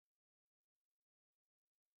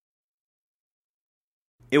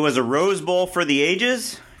It was a Rose Bowl for the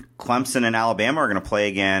ages. Clemson and Alabama are going to play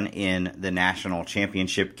again in the national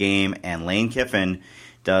championship game, and Lane Kiffin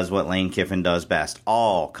does what Lane Kiffin does best.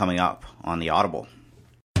 All coming up on the Audible.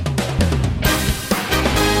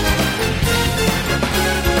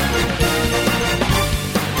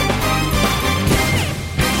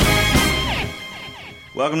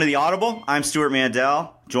 Welcome to the Audible. I'm Stuart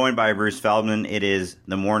Mandel, joined by Bruce Feldman. It is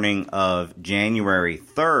the morning of January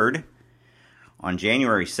 3rd. On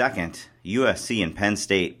January 2nd, USC and Penn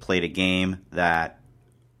State played a game that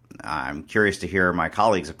I'm curious to hear my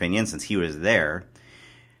colleague's opinion since he was there.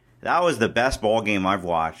 That was the best ball game I've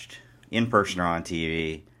watched in person or on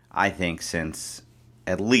TV, I think, since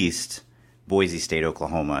at least Boise State,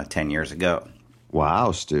 Oklahoma 10 years ago.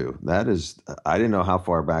 Wow, Stu. I didn't know how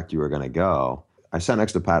far back you were going to go. I sat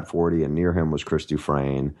next to Pat Forty, and near him was Chris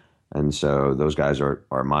Dufresne. And so those guys are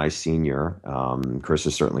my senior. Chris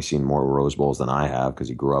has certainly seen more Rose Bowls than I have because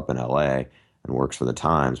he grew up in L.A. and works for the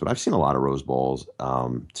Times. But I've seen a lot of Rose Bowls,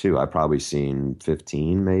 too. I've probably seen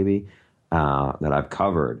 15 maybe that I've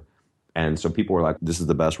covered. And so people were like, this is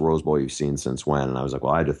the best Rose Bowl you've seen since when? And I was like,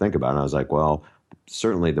 well, I had to think about it. And I was like, well,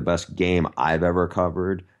 certainly the best game I've ever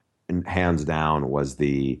covered, and hands down, was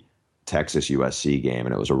the Texas USC game.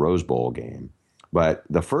 And it was a Rose Bowl game. But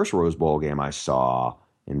the first Rose Bowl game I saw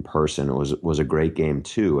in person was a great game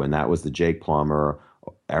too, and that was the Jake Plummer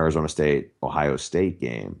Arizona State Ohio State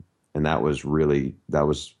game, and that was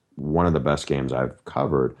one of the best games I've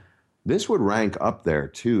covered. This would rank up there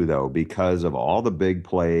too, though, because of all the big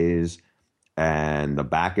plays and the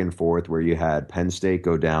back and forth where you had Penn State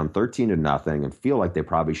go down 13-0 and feel like they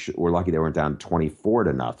probably were lucky they weren't down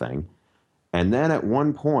 24-0, and then at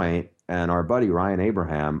one point, and our buddy Ryan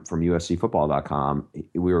Abraham from USCFootball.com,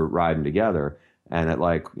 we were riding together. And at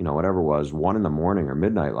whatever it was, 1 a.m. or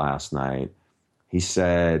midnight last night, he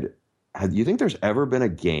said, do you think there's ever been a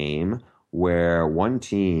game where one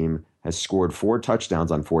team has scored 4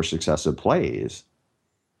 touchdowns on 4 successive plays?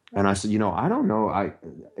 And I said, I don't know.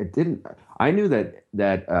 I knew that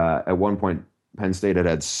at one point Penn State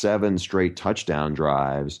had 7 straight touchdown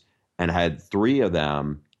drives and had 3 of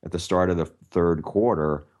them at the start of the third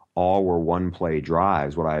quarter. All were one-play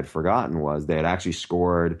drives. What I had forgotten was they had actually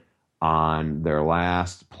scored on their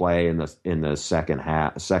last play in the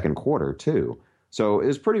second quarter too. So it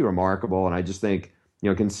was pretty remarkable, and I just think,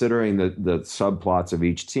 considering the subplots of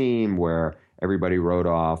each team where everybody wrote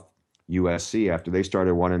off USC after they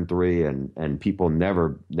started 1-3, and people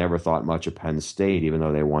never thought much of Penn State, even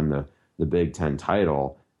though they won the Big Ten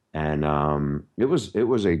title. And it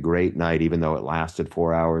was a great night, even though it lasted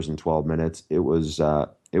 4 hours and 12 minutes. It was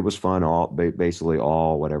fun. Basically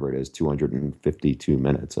all whatever it is, 252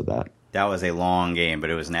 minutes of that. That was a long game, but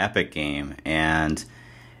it was an epic game. And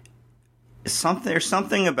there's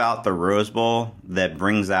something about the Rose Bowl that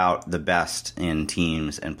brings out the best in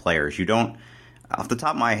teams and players. You don't, off the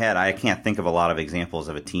top of my head, I can't think of a lot of examples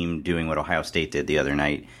of a team doing what Ohio State did the other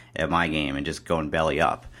night at my game and just going belly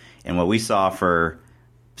up. And what we saw for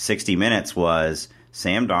 60 minutes was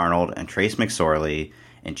Sam Darnold and Trace McSorley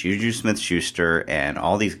and Juju Smith-Schuster and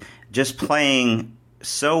all these just playing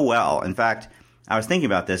so well. In fact, I was thinking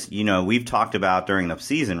about this. We've talked about during the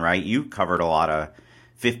season, right? You covered a lot of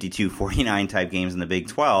 52-49 type games in the Big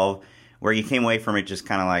 12 where you came away from it just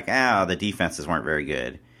kind of like, the defenses weren't very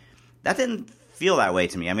good. That didn't feel that way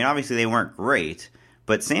to me. I mean, obviously they weren't great,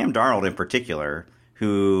 but Sam Darnold in particular,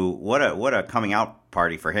 who, what a coming out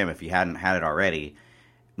party for him if he hadn't had it already,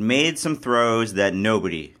 made some throws that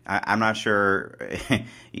nobody, I'm not sure,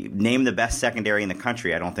 name the best secondary in the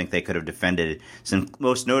country. I don't think they could have defended it.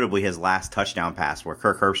 Most notably his last touchdown pass where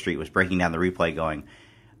Kirk Herbstreit was breaking down the replay going,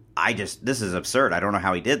 this is absurd. I don't know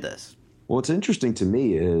how he did this. Well, what's interesting to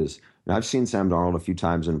me is, I've seen Sam Darnold a few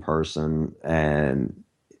times in person, and,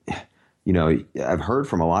 I've heard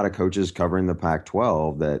from a lot of coaches covering the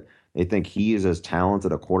Pac-12 that they think he is as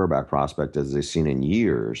talented a quarterback prospect as they've seen in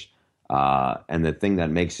years. And the thing that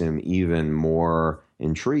makes him even more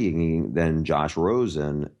intriguing than Josh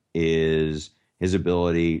Rosen is his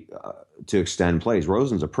ability to extend plays.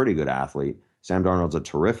 Rosen's a pretty good athlete. Sam Darnold's a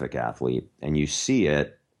terrific athlete, and you see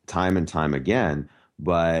it time and time again.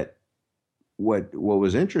 But what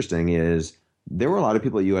was interesting is there were a lot of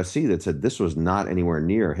people at USC that said this was not anywhere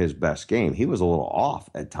near his best game. He was a little off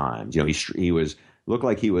at times. He looked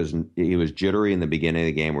like he was jittery in the beginning of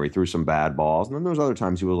the game where he threw some bad balls, and then there was other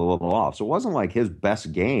times he was a little off. So it wasn't like his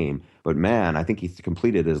best game, but man, I think he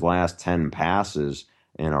completed his last 10 passes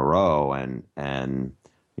in a row, and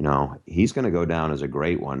he's going to go down as a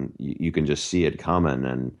great one. You can just see it coming,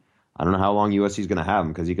 and I don't know how long USC is going to have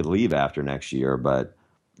him because he could leave after next year, but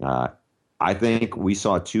I think we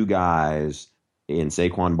saw 2 guys in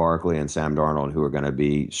Saquon Barkley and Sam Darnold, who are going to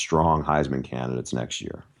be strong Heisman candidates next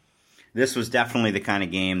year. This was definitely the kind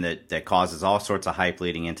of game that causes all sorts of hype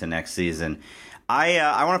leading into next season.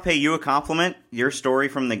 I want to pay you a compliment. Your story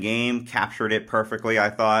from the game captured it perfectly, I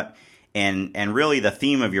thought. And really the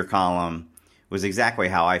theme of your column was exactly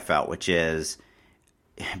how I felt, which is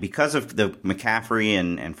because of the McCaffrey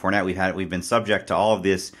and Fournette we've been subject to all of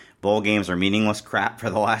this bowl games are meaningless crap for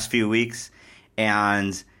the last few weeks.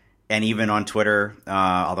 And even on Twitter,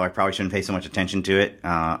 although I probably shouldn't pay so much attention to it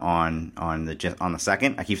on the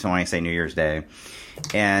second. I keep wanting to say New Year's Day.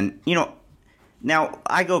 And, now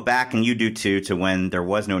I go back, and you do too, to when there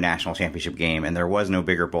was no national championship game and there was no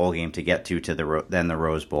bigger bowl game to get to than the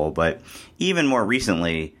Rose Bowl. But even more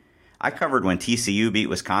recently, I covered when TCU beat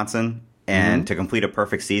Wisconsin and to complete a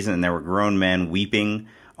perfect season, and there were grown men weeping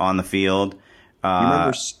on the field. You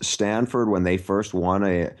remember Stanford when they first won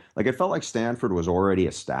it felt like Stanford was already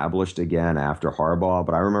established again after Harbaugh,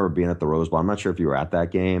 but I remember being at the Rose Bowl. I'm not sure if you were at that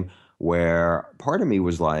game, where part of me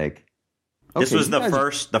was like, okay, this was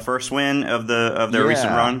the first win of their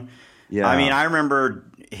recent run. Yeah. I mean, I remember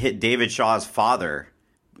David Shaw's father,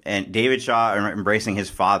 and David Shaw embracing his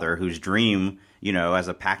father, whose dream, as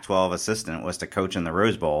a Pac-12 assistant was to coach in the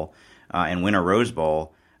Rose Bowl and win a Rose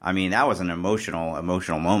Bowl. I mean, that was an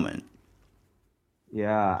emotional moment.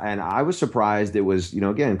 Yeah, and I was surprised it was,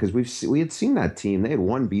 again, because we had seen that team. They had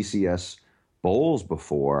won BCS bowls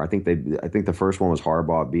before. I think the first one was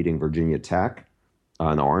Harbaugh beating Virginia Tech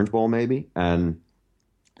in the Orange Bowl, maybe. And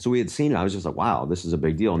so we had seen it. I was just like, wow, this is a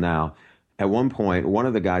big deal. Now, at one point, one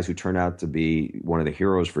of the guys who turned out to be one of the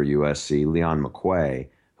heroes for USC, Leon McQuay,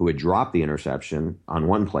 who had dropped the interception on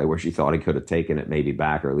one play where she thought he could have taken it maybe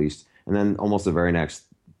back, or at least, and then almost the very next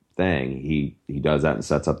thing, he does that and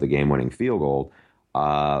sets up the game-winning field goal.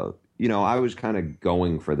 I was kind of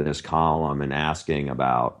going for this column and asking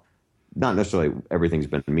about, not necessarily everything's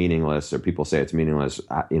been meaningless or people say it's meaningless.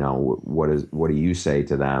 What do you say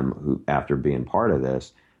to them after being part of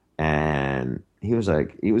this? And he was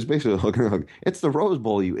basically looking like, it's the Rose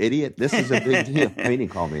Bowl, you idiot. This is a big deal. I mean, he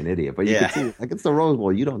called me an idiot, but you could see, it's the Rose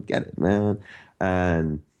Bowl. You don't get it, man.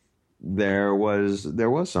 And there was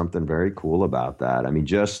something very cool about that. I mean,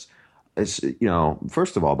 it's,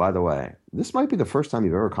 first of all, by the way, this might be the first time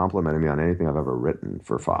you've ever complimented me on anything I've ever written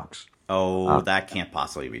for Fox. Oh, that can't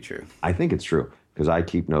possibly be true. I think it's true because I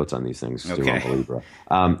keep notes on these things too. Okay. Unbelievable.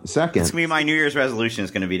 Second, it's going to be my New Year's resolution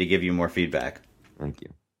is going to be to give you more feedback. Thank you.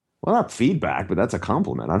 Well, not feedback, but that's a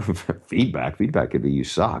compliment. I don't know feedback. Feedback could be you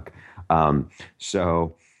suck.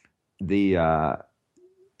 So the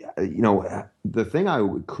thing I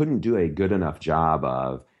couldn't do a good enough job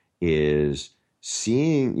of is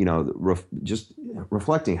seeing, just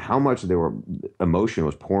reflecting how much emotion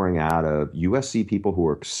was pouring out of USC people who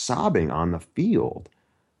were sobbing on the field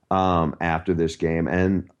after this game,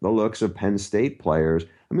 and the looks of Penn State players.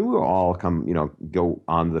 I mean, we will all go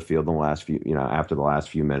onto the field in the last few, after the last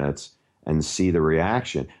few minutes and see the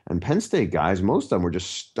reaction. And Penn State guys, most of them were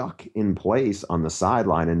just stuck in place on the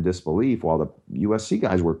sideline in disbelief, while the USC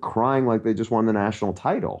guys were crying like they just won the national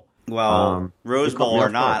title. Well, Rose Bowl or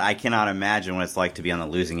not, I cannot imagine what it's like to be on the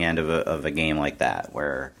losing end of a game like that,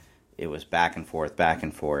 where it was back and forth.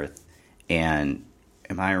 And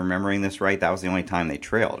am I remembering this right? That was the only time they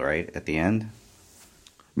trailed, right, at the end?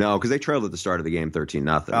 No, because they trailed at the start of the game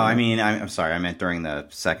 13-0. Oh, I mean, I'm sorry. I meant during the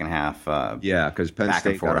second half. Yeah, because Penn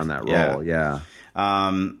State got on that roll. Yeah.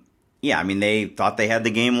 Yeah, I mean, they thought they had the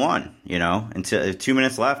game won, until 2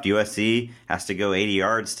 minutes left. USC has to go 80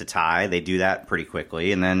 yards to tie. They do that pretty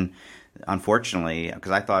quickly. And then, unfortunately, because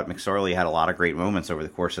I thought McSorley had a lot of great moments over the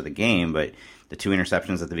course of the game, but the 2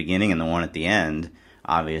 interceptions at the beginning and the one at the end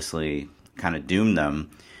obviously kind of doomed them.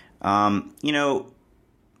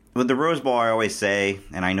 With the Rose Bowl, I always say,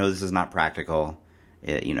 and I know this is not practical,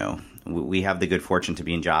 we have the good fortune to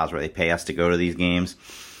be in jobs where they pay us to go to these games.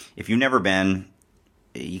 If you've never been,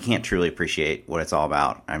 you can't truly appreciate what it's all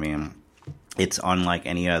about. I mean, it's unlike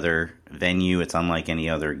any other venue. It's unlike any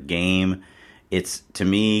other game. It's, to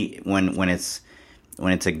me, when it's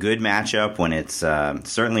a good matchup, when it's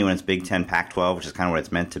certainly when it's Big Ten, Pac-12, which is kind of what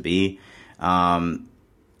it's meant to be, and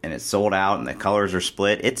it's sold out and the colors are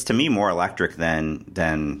split, it's, to me, more electric than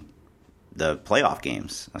the playoff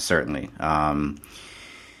games, certainly. And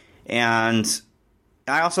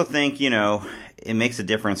I also think, it makes a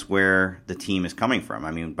difference where the team is coming from. I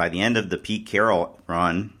mean, by the end of the Pete Carroll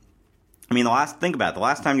run, the last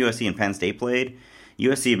time USC and Penn State played,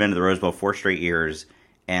 USC had been to the Rose Bowl 4 straight years,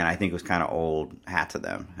 and I think it was kind of old hat to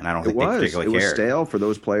them. And I don't think they particularly cared. It was stale for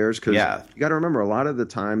those players because you got to remember, a lot of the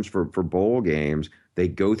times for bowl games, they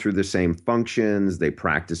go through the same functions, they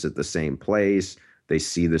practice at the same place, They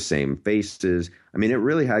see the same faces. I mean, it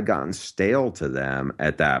really had gotten stale to them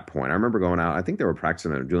at that point. I remember going out. I think they were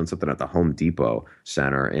practicing or doing something at the Home Depot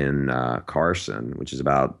Center in Carson, which is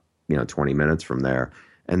about 20 minutes from there,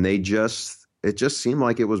 and it just seemed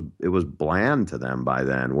like it was bland to them by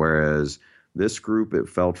then. Whereas this group, it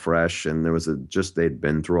felt fresh, and there was they'd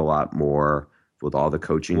been through a lot more with all the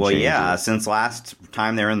coaching changes. Well, yeah, since last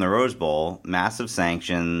time they were in the Rose Bowl, massive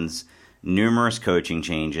sanctions, numerous coaching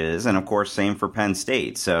changes, and of course, same for Penn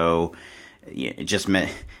State. So it just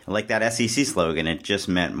meant, like that SEC slogan, it just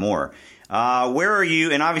meant more. Where are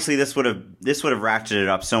you? And obviously, this would have ratcheted it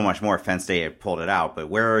up so much more if Penn State had pulled it out. But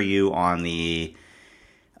where are you on the?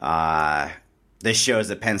 This shows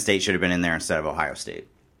that Penn State should have been in there instead of Ohio State.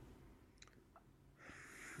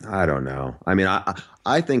 I don't know. I mean,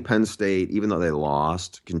 I think Penn State, even though they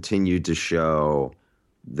lost, continued to show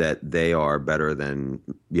that they are better than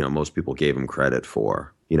most people gave them credit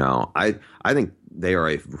for. I think they are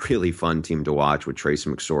a really fun team to watch with Tracy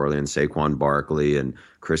McSorley and Saquon Barkley and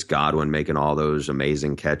Chris Godwin making all those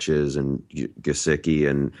amazing catches, and Gesicki,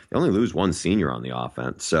 and they only lose one senior on the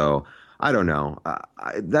offense. So I don't know.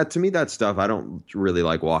 To me, that stuff, I don't really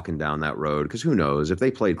like walking down that road, because who knows? If they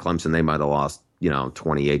played Clemson, they might have lost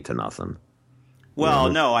 28-0. Well,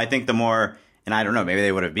 no, I think the more, and I don't know, maybe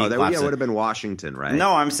they would have beat Clemson. Yeah, it would have been Washington, right?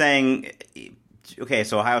 No, I'm saying, okay,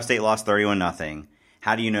 so Ohio State lost 31-0.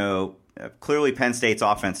 How do you know? Clearly, Penn State's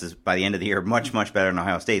offense is, by the end of the year, much, much better than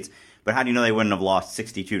Ohio State's. But how do you know they wouldn't have lost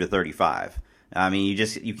 62-35? I mean,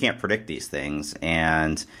 you can't predict these things,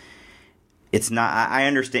 and it's not. I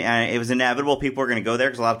understand it was inevitable. People are going to go there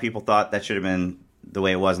because a lot of people thought that should have been the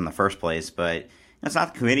way it was in the first place. But it's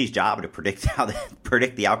not the committee's job to predict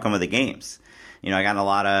the outcome of the games. I got a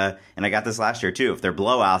lot of, and I got this last year too. If they're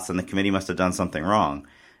blowouts, then the committee must have done something wrong.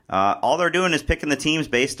 All they're doing is picking the teams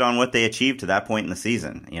based on what they achieved to that point in the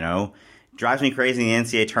season. Drives me crazy in the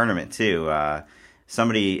NCAA tournament too.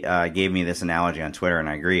 Somebody gave me this analogy on Twitter, and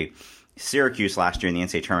I agree. Syracuse last year in the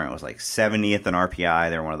NCAA tournament was like 70th in RPI.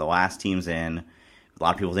 They were one of the last teams in. A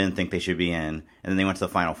lot of people didn't think they should be in, and then they went to the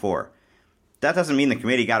Final Four. That doesn't mean the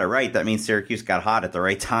committee got it right. That means Syracuse got hot at the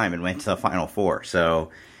right time and went to the Final Four.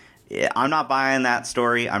 So I'm not buying that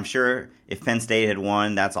story. I'm sure if Penn State had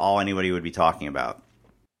won, that's all anybody would be talking about.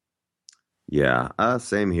 Yeah,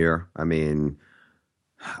 same here. I mean,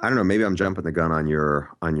 I don't know. Maybe I'm jumping the gun on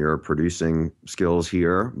your producing skills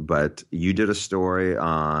here, but you did a story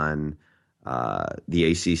on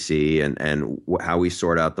the ACC and how we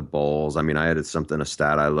sort out the bowls. I mean, I had a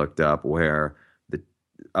stat I looked up where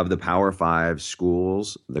of the Power 5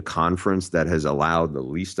 schools, the conference that has allowed the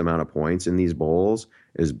least amount of points in these bowls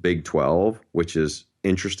is Big 12, which is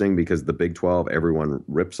interesting because the Big 12, everyone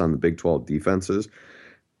rips on the Big 12 defenses,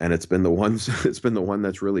 and it's been the one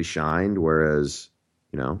that's really shined, whereas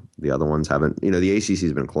the other ones haven't. The ACC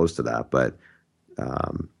has been close to that, but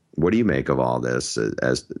what do you make of all this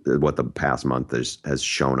as what the past month has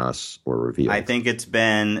shown us or revealed? I think it's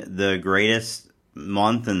been the greatest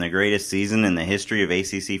month and the greatest season in the history of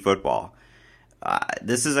ACC football.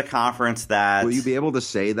 This is a conference that... Will you be able to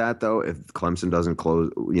say that, though, if Clemson doesn't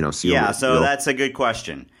close, seal Yeah, the so deal? That's a good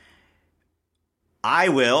question. I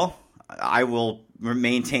will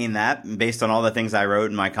maintain that based on all the things I wrote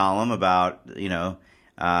in my column about, they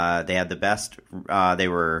had the best... let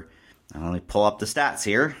me pull up the stats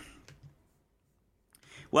here.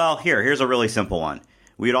 Well, here's a really simple one.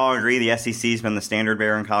 We'd all agree the SEC's been the standard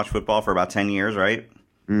bearer in college football for about 10 years, right?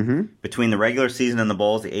 Mm-hmm. Between the regular season and the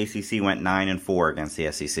bowls, the ACC went 9-4 against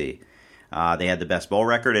the SEC. They had the best bowl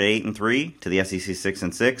record at 8-3 to the SEC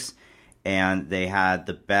 6-6, and they had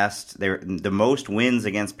the most wins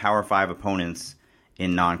against Power 5 opponents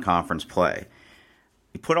in non-conference play.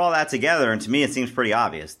 You put all that together, and to me, it seems pretty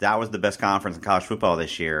obvious. That was the best conference in college football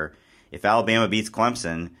this year. If Alabama beats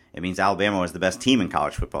Clemson, it means Alabama was the best team in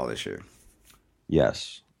college football this year.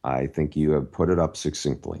 Yes, I think you have put it up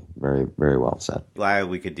succinctly. Very, very well said. Glad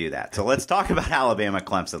we could do that. So let's talk about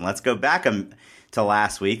Alabama-Clemson. Let's go back to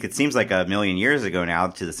last week. It seems like a million years ago now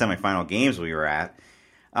to the semifinal games we were at.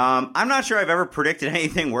 I'm not sure I've ever predicted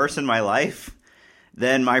anything worse in my life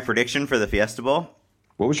than my prediction for the Fiesta Bowl.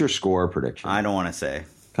 What was your score prediction? I don't want to say.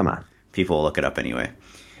 Come on. People will look it up anyway.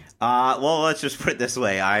 Well, let's just put it this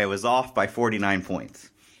way. I was off by 49 points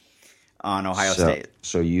on Ohio State.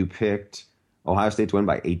 So you picked Ohio State to win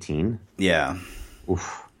by 18? Yeah.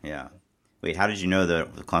 Oof. Yeah. Wait, how did you know the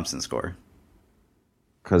Clemson score?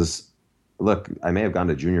 Because, look, I may have gone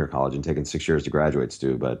to junior college and taken 6 years to graduate,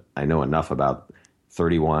 Stu, but I know enough about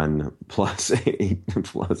 31 plus 18.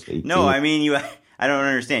 No, I mean, I don't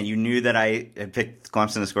understand. You knew that I had picked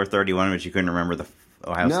Clemson to score 31, but you couldn't remember the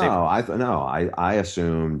Ohio State. I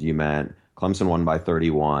assumed you meant Clemson won by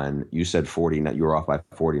 31. You said 40. You were off by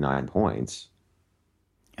 49 points.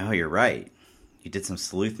 Oh, you're right. You did some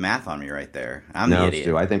sleuth math on me right there. I'm the No, idiot.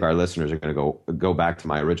 Stu, I think our listeners are going to go back to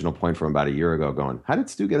my original point from about a year ago going, how did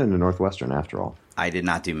Stu get into Northwestern after all? I did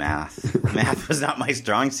not do math. Math was not my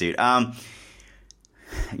strong suit. I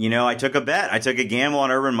took a bet. I took a gamble on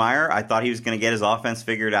Urban Meyer. I thought he was going to get his offense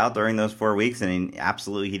figured out during those 4 weeks, and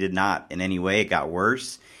absolutely he did not in any way. It got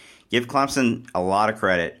worse. Give Clemson a lot of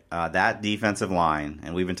credit. That defensive line,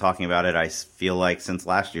 and we've been talking about it, I feel like, since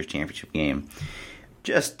last year's championship game,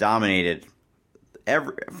 just dominated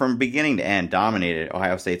from beginning to end, dominated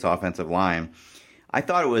Ohio State's offensive line. I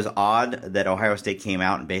thought it was odd that Ohio State came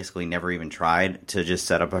out and basically never even tried to just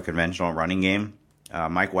set up a conventional running game.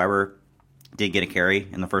 Mike Weber did get a carry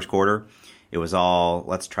in the first quarter. It was all,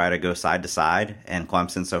 let's try to go side to side, and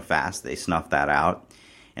Clemson so fast, they snuffed that out.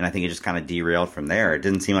 And I think it just kind of derailed from there. It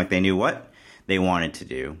didn't seem like they knew what they wanted to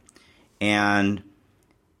do. And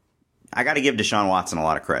I got to give Deshaun Watson a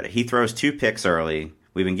lot of credit. He throws 2 picks early.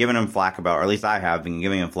 We've been giving him flack about, or at least I have been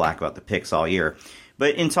giving him flack about the picks all year.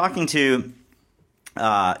 But in talking to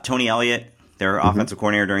Tony Elliott, their offensive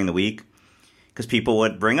coordinator during the week, because people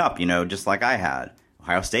would bring up, just like I had,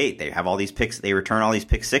 Ohio State, they have all these picks, they return all these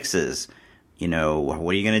pick sixes. What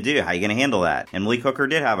are you going to do? How are you going to handle that? And Malik Hooker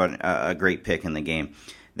did have a great pick in the game.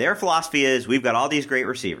 Their philosophy is, we've got all these great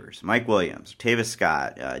receivers, Mike Williams, Tavis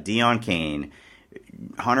Scott, Deion Kane,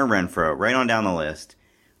 Hunter Renfrow, right on down the list.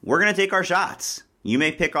 We're going to take our shots. You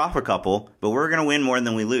may pick off a couple, but we're going to win more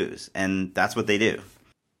than we lose. And that's what they do.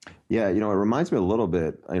 Yeah, it reminds me a little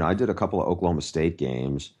bit. I did a couple of Oklahoma State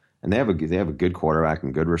games, and they have a good quarterback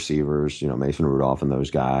and good receivers. Mason Rudolph and those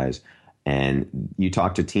guys. And you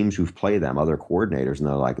talk to teams who've played them, other coordinators, and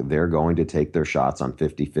they're like, they're going to take their shots on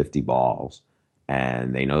 50-50 balls.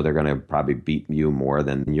 And they know they're going to probably beat you more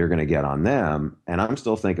than you're going to get on them. And I'm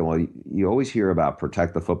still thinking, well, you always hear about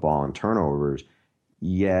protect the football and turnovers.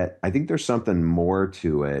 Yet I think there's something more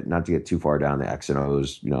to it, not to get too far down the X and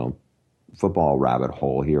O's, football rabbit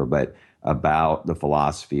hole here, but about the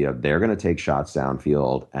philosophy of they're going to take shots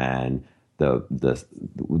downfield, and the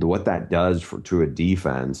what that does to a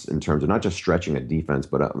defense in terms of not just stretching a defense,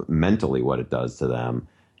 but mentally what it does to them.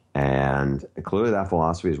 And clearly that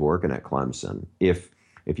philosophy is working at Clemson. If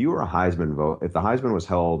you were a Heisman vote, if the Heisman was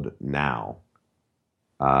held now,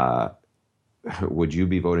 would you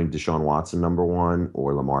be voting Deshaun Watson number 1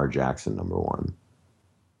 or Lamar Jackson number 1?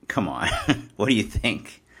 Come on. What do you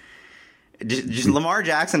think? Just Lamar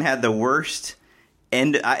Jackson had the worst,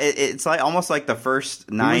 and it's like almost like the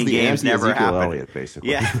first 9 games never happened. Elliott,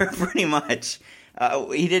 basically. Yeah, pretty much.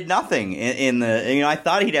 He did nothing in the. I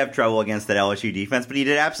thought he'd have trouble against that LSU defense, but he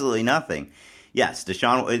did absolutely nothing. Yes,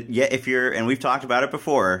 Deshaun. Yeah, and we've talked about it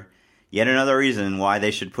before. Yet another reason why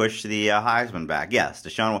they should push the Heisman back. Yes,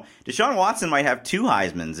 Deshaun Watson might have 2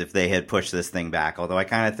 Heismans if they had pushed this thing back. Although I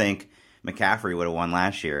kind of think McCaffrey would have won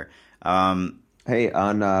last year. Hey,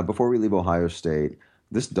 before we leave Ohio State,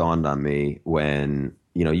 this dawned on me when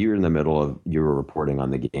you were in the middle of you were reporting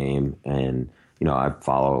on the game, and I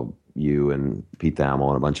follow you and Pete Thamel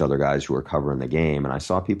and a bunch of other guys who are covering the game, and I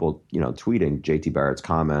saw people tweeting JT Barrett's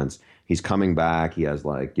comments. He's coming back. He has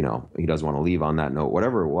he doesn't want to leave on that note,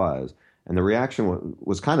 whatever it was. And the reaction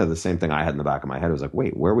was kind of the same thing I had in the back of my head. It was like,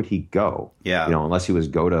 wait, where would he go? Yeah. Unless he was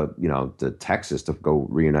go to Texas to go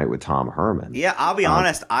reunite with Tom Herman. Yeah, I'll be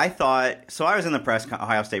honest. I thought so. I was in the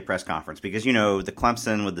Ohio State press conference because the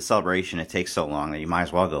Clemson with the celebration, it takes so long that you might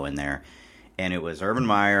as well go in there. And it was Urban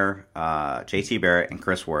Meyer, JT Barrett, and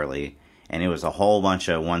Chris Worley, and it was a whole bunch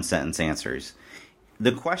of one sentence answers.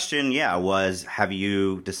 The question, was, have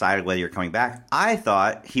you decided whether you're coming back? I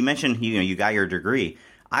thought he mentioned, you got your degree.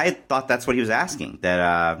 I thought that's what he was asking.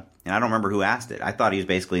 That, and I don't remember who asked it. I thought he was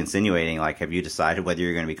basically insinuating, like, have you decided whether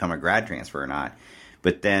you're going to become a grad transfer or not?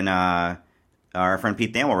 But then our friend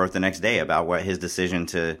Pete Thamel wrote the next day about what his decision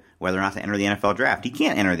to whether or not to enter the NFL draft. He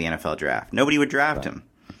can't enter the NFL draft. Nobody would draft him.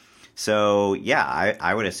 So,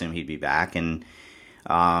 I would assume he'd be back. And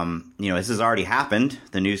this has already happened.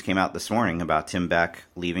 The news came out this morning about Tim Beck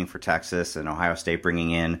leaving for Texas and Ohio State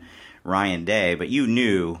bringing in Ryan Day. But you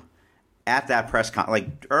knew at that press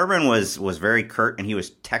Urban was very curt, and he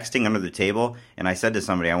was texting under the table. And I said to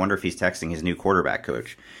somebody, I wonder if he's texting his new quarterback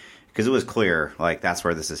coach, because it was clear that's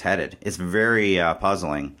where this is headed. It's very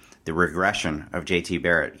puzzling, the regression of JT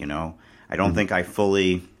Barrett. I don't think I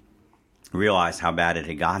fully realized how bad it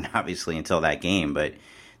had gotten, obviously, until that game, but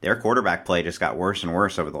their quarterback play just got worse and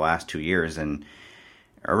worse over the last 2 years, and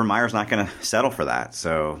Urban Meyer's not going to settle for that.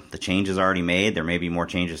 So the change is already made. There may be more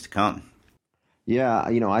changes to come. Yeah,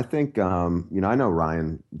 I think, I know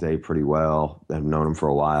Ryan Day pretty well. I've known him for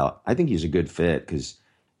a while. I think he's a good fit because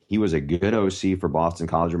He was a good OC for Boston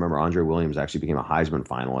College. Remember, Andre Williams actually became a Heisman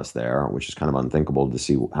finalist there, which is kind of unthinkable to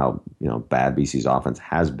see how bad BC's offense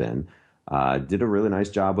has been. Did a really nice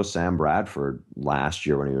job with Sam Bradford last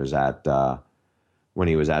year when he was at the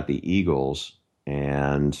Eagles,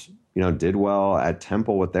 and did well at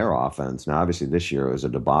Temple with their offense. Now, obviously, this year it was a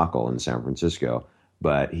debacle in San Francisco,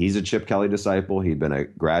 but he's a Chip Kelly disciple. He'd been a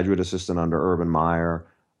graduate assistant under Urban Meyer.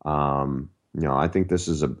 I think this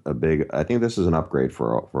is I think this is an upgrade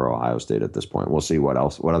for Ohio State at this point. We'll see what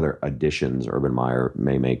other additions Urban Meyer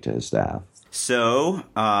may make to his staff. So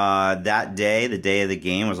that day, the day of the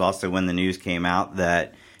game, was also when the news came out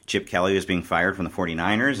that Chip Kelly was being fired from the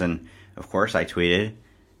 49ers. And, of course, I tweeted,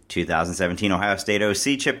 2017 Ohio State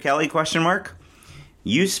OC Chip Kelly, ?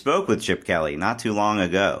 You spoke with Chip Kelly not too long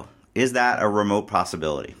ago. Is that a remote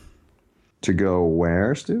possibility? To go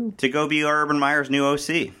where, Stu? To go be Urban Meyer's new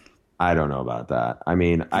OC. I don't know about that. I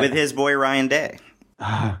mean, with his boy Ryan Day.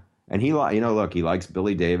 And he likes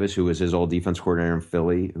Billy Davis, who was his old defense coordinator in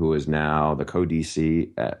Philly, who is now the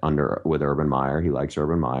co-DC with Urban Meyer. He likes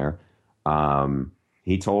Urban Meyer.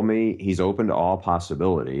 He told me he's open to all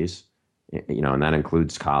possibilities, and that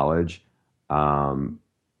includes college.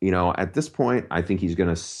 At this point, I think he's going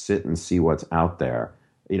to sit and see what's out there.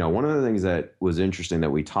 One of the things that was interesting that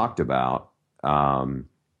we talked about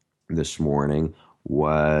this morning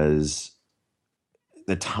was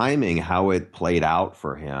the timing, how it played out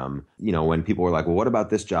for him. When people were like, well, what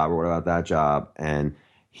about this job or what about that job? And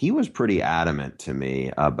he was pretty adamant to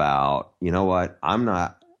me about,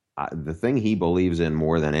 the thing he believes in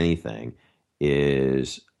more than anything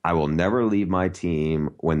is I will never leave my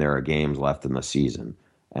team when there are games left in the season.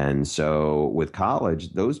 And so with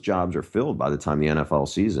college, those jobs are filled by the time the NFL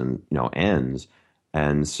season, ends.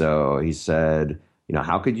 And so he said,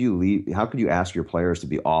 how could you leave? How could you ask your players to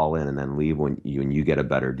be all in and then leave when you get a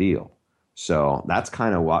better deal? So that's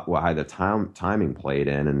kind of how the timing played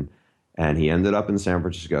in. And he ended up in San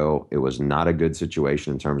Francisco. It was not a good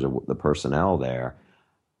situation in terms of the personnel there.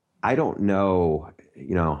 I don't know,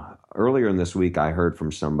 earlier in this week, I heard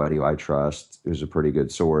from somebody who I trust, who's a pretty good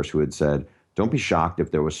source, who had said, don't be shocked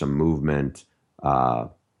if there was some movement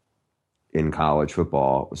in college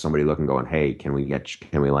football with somebody looking, going, hey, can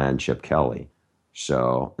we land Chip Kelly?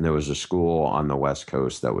 So, and there was a school on the West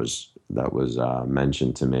Coast that was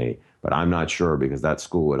mentioned to me, but I'm not sure because that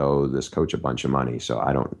school would owe this coach a bunch of money. So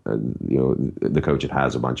I don't, the coach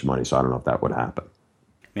has a bunch of money, so I don't know if that would happen.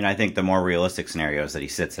 I mean, I think the more realistic scenario is that he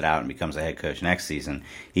sits it out and becomes a head coach next season.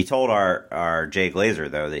 He told our Jay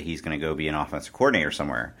Glazer, though, that he's going to go be an offensive coordinator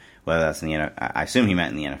somewhere, whether that's in the NFL. I assume he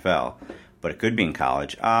meant in the NFL, but it could be in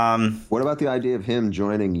college. What about the idea of him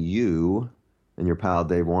joining you and your pal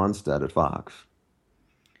Dave Wanstead at Fox?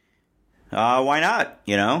 Why not?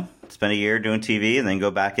 Spend a year doing TV and then go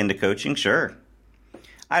back into coaching? Sure.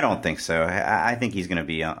 I don't think so. I think he's going to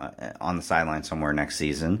be on the sideline somewhere next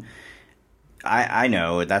season. I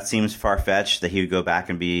know that seems far-fetched that he would go back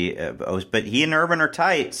and be, but he and Urban are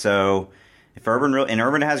tight. So if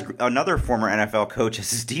Urban has another former NFL coach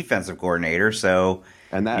as his defensive coordinator, so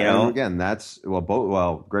and again, that's Greg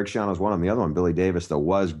Schiano's one of them. The other one, Billy Davis, that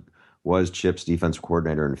was Chip's defensive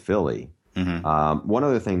coordinator in Philly. Mm-hmm. One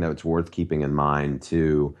other thing that's worth keeping in mind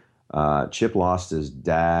too, Chip lost his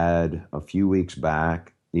dad a few weeks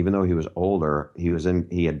back. Even though he was older, he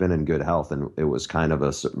had been in good health, and it was kind of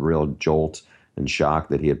a real jolt and shock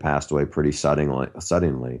that he had passed away pretty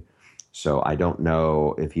suddenly. So I don't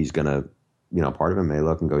know if he's going to, part of him may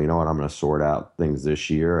look and go, I'm going to sort out things this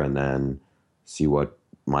year and then see what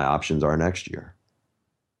my options are next year.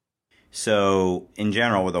 So in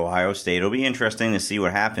general with Ohio State, it'll be interesting to see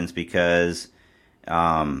what happens because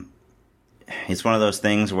it's one of those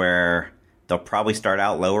things where they'll probably start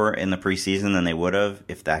out lower in the preseason than they would have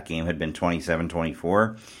if that game had been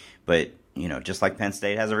 27-24. But, just like Penn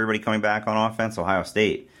State has everybody coming back on offense, Ohio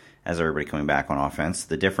State has everybody coming back on offense.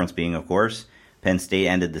 The difference being, of course, Penn State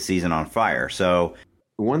ended the season on fire. So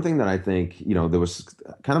one thing that I think, there was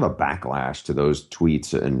kind of a backlash to those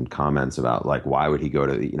tweets and comments about, like, why would he go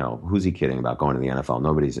to, who's he kidding about going to the NFL?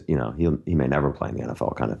 Nobody's, he may never play in the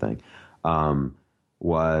NFL kind of thing.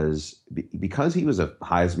 Was because he was a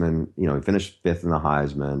Heisman, he finished fifth in the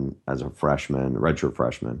Heisman as a freshman, redshirt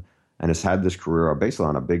freshman, and has had this career basically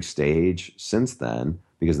on a big stage since then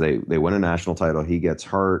because they win a national title. He gets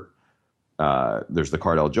hurt. There's the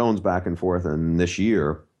Cardell Jones back and forth. And this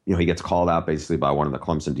year, he gets called out basically by one of the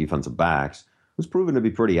Clemson defensive backs who's proven to be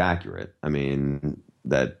pretty accurate. I mean,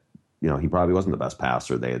 that, he probably wasn't the best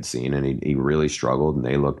passer they had seen, and he really struggled, and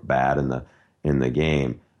they looked bad in the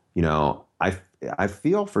game. I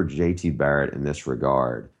feel for JT Barrett in this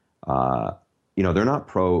regard. They're not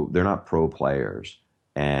pro players,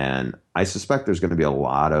 And I suspect there's going to be a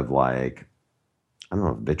lot of like, I don't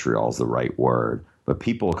know if vitriol is the right word, but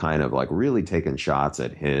people kind of like really taking shots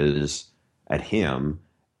at him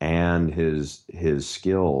and his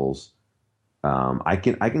skills. I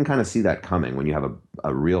can kind of see that coming when you have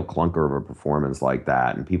a real clunker of a performance like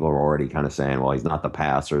that, and people are already kind of saying, "Well, he's not the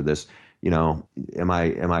passer." This, am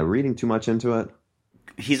I reading too much into it?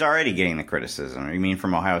 He's already getting the criticism. You mean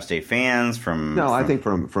from Ohio State fans? No, I think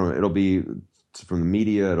from it'll be from the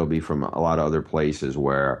media. It'll be from a lot of other places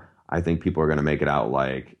where I think people are going to make it out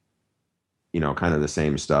like, kind of the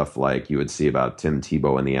same stuff like you would see about Tim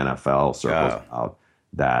Tebow in the NFL circles out.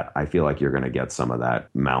 That I feel like you're going to get some of that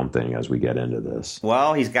mounting as we get into this.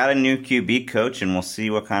 Well, he's got a new QB coach, and we'll see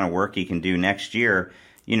what kind of work he can do next year.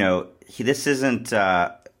 This isn't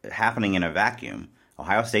happening in a vacuum.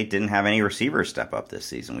 Ohio State didn't have any receivers step up this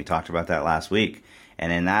season. We talked about that last week.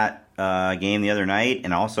 And in that game the other night,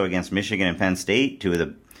 and also against Michigan and Penn State,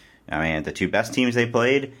 the two best teams they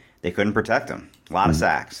played, they couldn't protect them. A lot of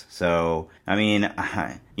sacks. So, you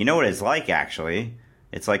know what it's like, actually?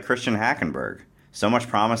 It's like Christian Hackenberg. So much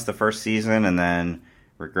promise the first season, and then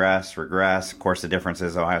regress. Of course, the difference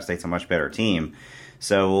is Ohio State's a much better team.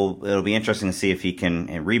 So it'll be interesting to see if he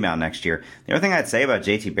can rebound next year. The other thing I'd say about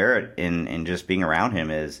JT Barrett in just being around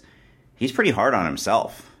him is he's pretty hard on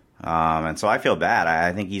himself. And so I feel bad.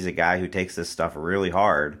 I think he's a guy who takes this stuff really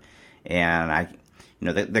hard. And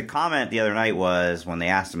the comment the other night was, when they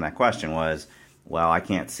asked him that question, was, well, I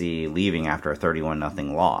can't see leaving after a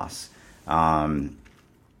 31-0 loss. I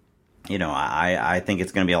think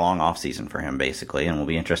it's going to be a long offseason for him, basically, and it will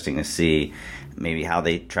be interesting to see maybe how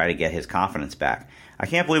they try to get his confidence back. I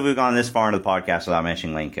can't believe we've gone this far into the podcast without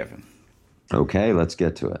mentioning Lane Kiffin. Okay, let's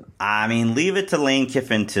get to it. Leave it to Lane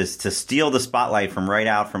Kiffin to steal the spotlight from right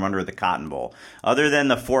out from under the Cotton Bowl. Other than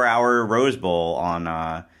the 4-hour Rose Bowl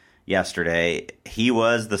on yesterday, he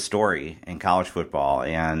was the story in college football,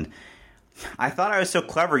 and I thought I was so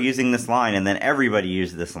clever using this line, and then everybody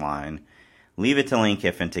used this line. Leave it to Lane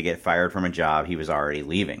Kiffin to get fired from a job he was already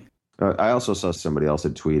leaving. I also saw somebody else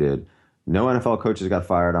had tweeted, no NFL coaches got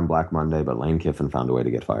fired on Black Monday, but Lane Kiffin found a way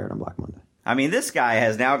to get fired on Black Monday. This guy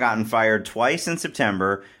has now gotten fired twice in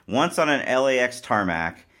September, once on an LAX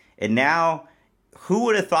tarmac, and now who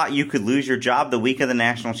would have thought you could lose your job the week of the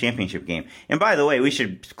national championship game? And by the way, we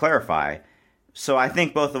should clarify. So I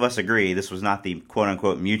think both of us agree this was not the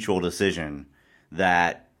quote-unquote mutual decision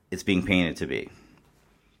that it's being painted to be.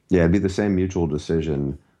 Yeah, it'd be the same mutual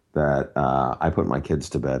decision that I put my kids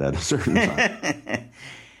to bed at a certain time.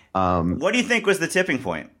 What do you think was the tipping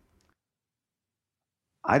point?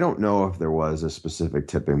 I don't know if there was a specific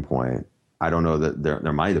tipping point. I don't know that there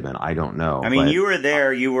might have been. I don't know. You were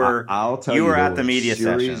there. I'll tell you at the media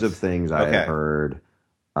sessions. A series of things I had heard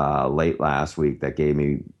late last week that gave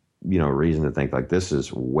me, reason to think like this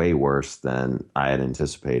is way worse than I had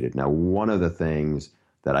anticipated. Now, one of the things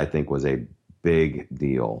that I think was a big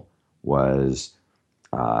deal was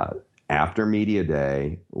after media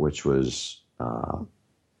day, which was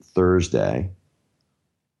Thursday,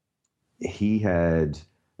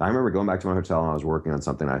 I remember going back to my hotel and I was working on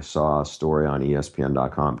something. I saw a story on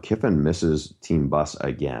ESPN.com. Kiffin misses team bus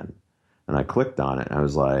again. And I clicked on it and I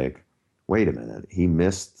was like, wait a minute. He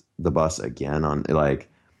missed the bus again on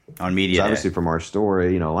media day. Obviously from our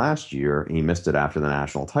story, last year he missed it after the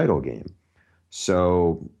national title game.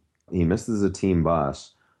 So he misses a team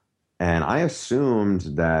bus. And I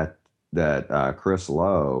assumed that Chris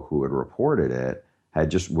Lowe, who had reported it, had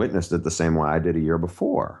just witnessed it the same way I did a year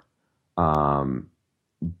before.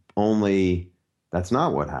 Only that's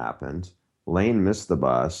not what happened. Lane missed the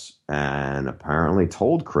bus and apparently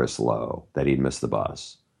told Chris Lowe that he'd missed the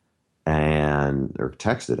bus or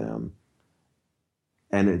texted him.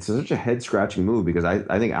 And it's such a head scratching move because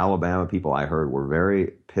I think Alabama people I heard were very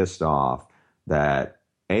pissed off that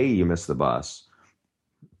A, you missed the bus.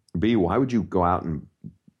 B, why would you go out and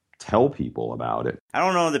tell people about it? I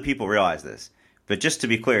don't know that people realize this, but just to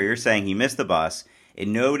be clear, you're saying he missed the bus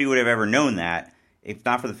and nobody would have ever known that if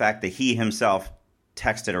not for the fact that he himself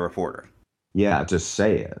texted a reporter. Yeah, just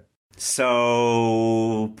say it.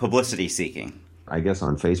 So, publicity seeking. I guess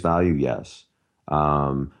on face value, yes.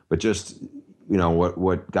 But just,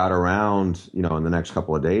 what got around, in the next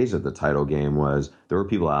couple of days of the title game was there were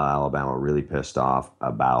people out of Alabama really pissed off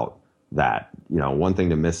about that. One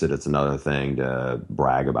thing to miss it, it's another thing to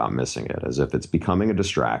brag about missing it, as if it's becoming a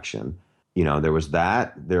distraction. There was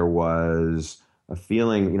that. There was a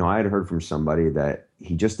feeling, I had heard from somebody that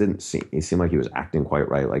he just he seemed like he was acting quite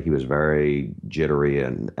right. Like he was very jittery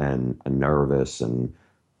and nervous and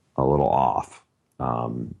a little off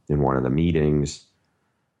in one of the meetings.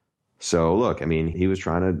 So look, I mean, he was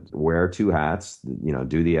trying to wear two hats,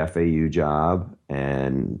 do the FAU job,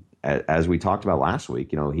 and as we talked about last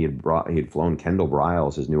week, he had flown Kendall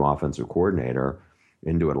Briles, his new offensive coordinator,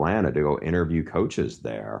 into Atlanta to go interview coaches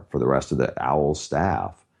there for the rest of the Owls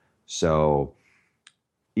staff. So,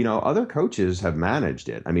 other coaches have managed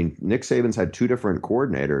it. I mean, Nick Saban's had two different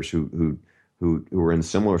coordinators who were in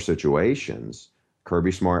similar situations.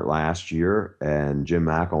 Kirby Smart last year and Jim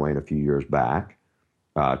McElwain a few years back.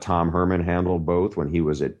 Tom Herman handled both when he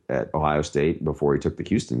was at Ohio State before he took the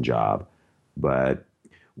Houston job. But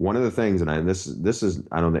one of the things, and I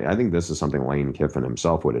think this is something Lane Kiffin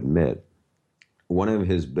himself would admit. One of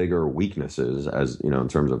his bigger weaknesses, in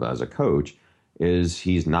terms of as a coach, is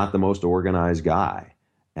he's not the most organized guy.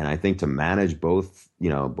 And I think to manage both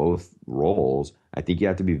roles, I think you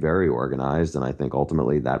have to be very organized. And I think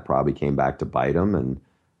ultimately that probably came back to bite him, and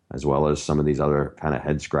as well as some of these other kind of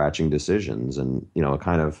head scratching decisions. And,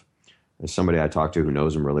 kind of as somebody I talked to who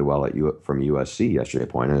knows him really well from USC yesterday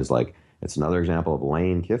pointed is like, it's another example of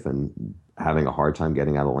Lane Kiffin having a hard time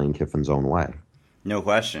getting out of Lane Kiffin's own way. No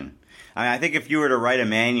question. I think if you were to write a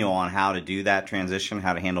manual on how to do that transition,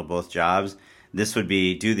 how to handle both jobs, this would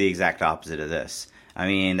be do the exact opposite of this. I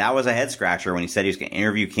mean, that was a head scratcher when he said he was going to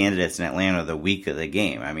interview candidates in Atlanta the week of the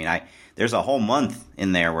game. I mean, there's a whole month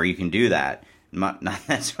in there where you can do that, not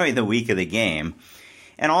necessarily the week of the game.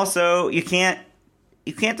 And also, you can't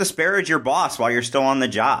disparage your boss while you're still on the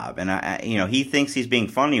job. And he thinks he's being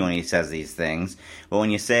funny when he says these things, but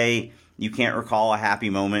when you say you can't recall a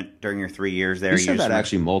happy moment during your 3 years there. He said that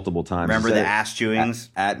actually multiple times. Remember the ass chewings?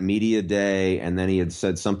 At media day, and then he had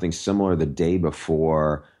said something similar the day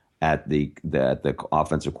before at the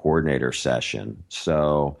offensive coordinator session.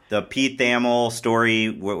 So the Pete Thamel story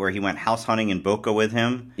where he went house hunting in Boca with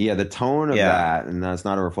him. Yeah, the tone of that, and that's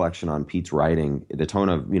not a reflection on Pete's writing. The tone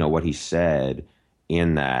of what he said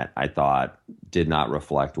in that, I thought, did not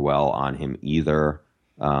reflect well on him either.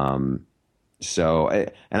 So,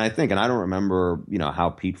 and I don't remember,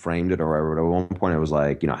 how Pete framed it or whatever, but at one point it was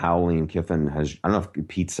like, how Lane Kiffin has, I don't know if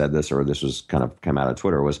Pete said this or this was kind of come out of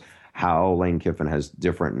Twitter, was how Lane Kiffin has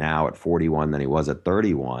different now at 41 than he was at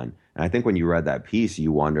 31. And I think when you read that piece,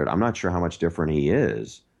 you wondered, I'm not sure how much different he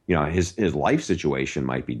is. His life situation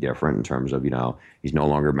might be different in terms of, he's no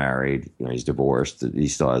longer married, he's divorced, he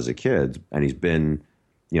still has a kid, and he's been,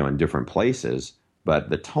 in different places,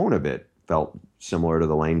 but the tone of it felt similar to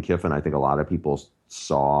the Lane Kiffin I think a lot of people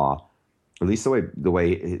saw, at least the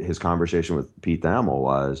way his conversation with Pete Thamel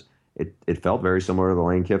was. It felt very similar to the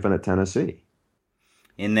Lane Kiffin at Tennessee.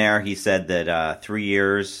 In there, he said that 3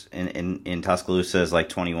 years in Tuscaloosa is like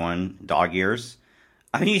 21 dog years.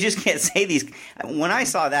 I mean, you just can't say these. When I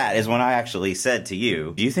saw that is when I actually said to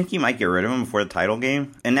you, do you think he might get rid of him before the title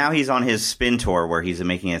game? And now he's on his spin tour where he's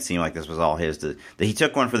making it seem like this was all his. That he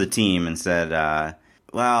took one for the team and said,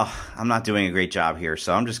 well, I'm not doing a great job here,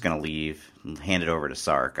 so I'm just going to leave and hand it over to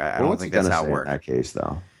Sark. I don't think that's how it works. In that case,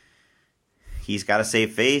 though, he's got to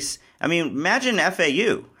save face. I mean, imagine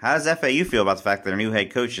FAU. How does FAU feel about the fact that their new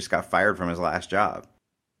head coach just got fired from his last job?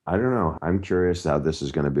 I don't know. I'm curious how this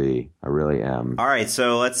is going to be. I really am. All right,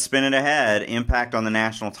 so let's spin it ahead. Impact on the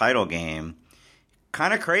national title game.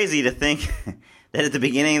 Kind of crazy to think that at the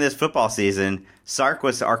beginning of this football season, Sark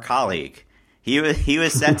was our colleague. He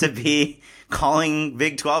was set to be calling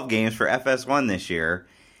Big 12 games for FS1 this year.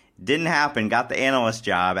 Didn't happen. Got the analyst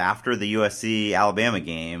job after the USC-Alabama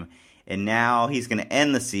game. And now he's going to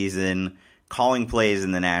end the season calling plays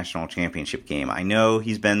in the national championship game. I know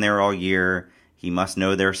he's been there all year. He must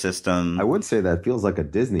know their system. I would say that feels like a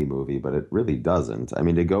Disney movie, but it really doesn't. I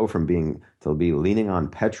mean, to go from to be leaning on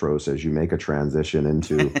Petros as you make a transition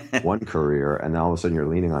into one career, and now all of a sudden you're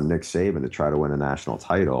leaning on Nick Saban to try to win a national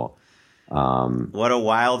title. What a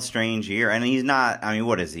wild, strange year. And he's not, I mean,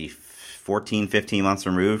 what is he, 14, 15 months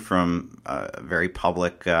removed from a very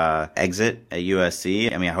public exit at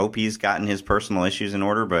USC? I mean, I hope he's gotten his personal issues in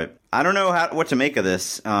order, but I don't know what to make of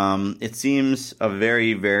this. It seems a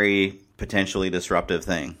very, very potentially disruptive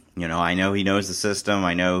thing. I know he knows the system.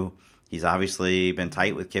 I know he's obviously been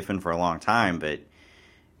tight with Kiffin for a long time, but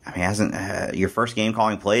I mean, hasn't your first game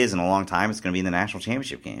calling plays in a long time? It's going to be in the national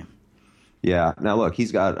championship game. Yeah. Now, look,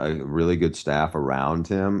 he's got a really good staff around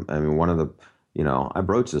him. I mean, one of the, I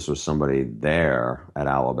broached this with somebody there at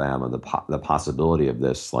Alabama, the possibility of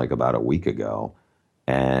this like about a week ago.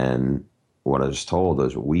 And what I was told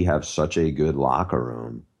is we have such a good locker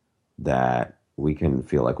room that we can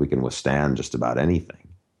feel like we can withstand just about anything.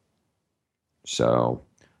 So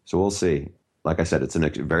we'll see. Like I said, it's a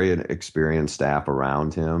very experienced staff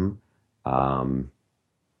around him.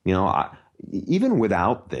 Even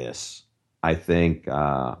without this, I think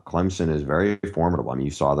Clemson is very formidable. I mean,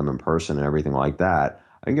 you saw them in person and everything like that.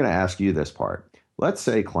 I'm going to ask you this part. Let's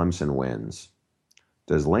say Clemson wins.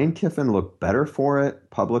 Does Lane Kiffin look better for it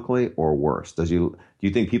publicly or worse? Do you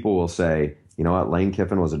think people will say, you know what, Lane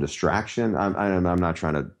Kiffin was a distraction? I'm not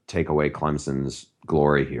trying to take away Clemson's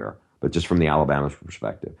glory here, but just from the Alabama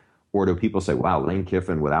perspective. Or do people say, wow, Lane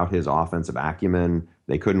Kiffin, without his offensive acumen,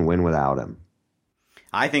 they couldn't win without him?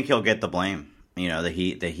 I think he'll get the blame. That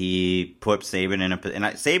he put Saban in and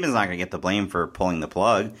Saban's not going to get the blame for pulling the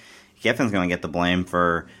plug. Kiffin's going to get the blame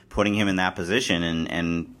for putting him in that position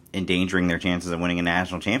and endangering their chances of winning a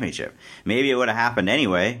national championship. Maybe it would have happened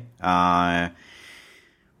anyway, but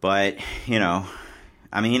I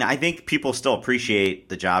think people still appreciate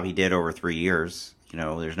the job he did over 3 years.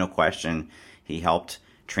 There's no question he helped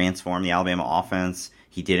transform the Alabama offense.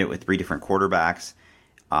 He did it with 3 different quarterbacks.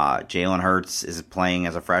 Jalen Hurts is playing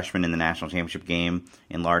as a freshman in the national championship game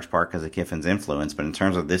in large part because of Kiffin's influence. But in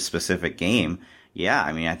terms of this specific game,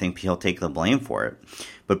 I think he'll take the blame for it.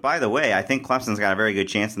 But by the way, I think Clemson's got a very good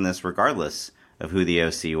chance in this regardless of who the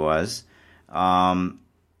OC was.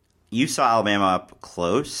 You saw Alabama up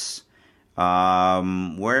close.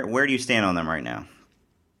 Where do you stand on them right now?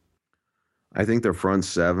 I think their front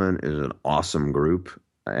seven is an awesome group.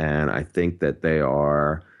 And I think that they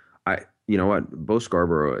are you know what? Bo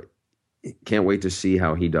Scarborough, can't wait to see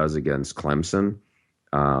how he does against Clemson.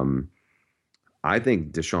 I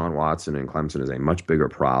think Deshaun Watson and Clemson is a much bigger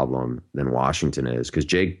problem than Washington is because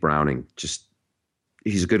Jake Browning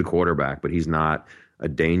he's a good quarterback, but he's not a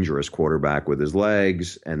dangerous quarterback with his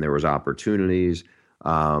legs, and there was opportunities.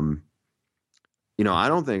 I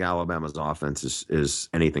don't think Alabama's offense is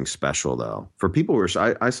anything special, though. For people who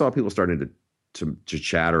I saw people starting to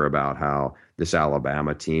chatter about how this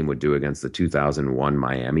Alabama team would do against the 2001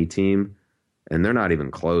 Miami team. And they're not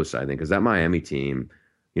even close, I think, because that Miami team,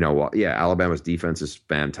 Alabama's defense is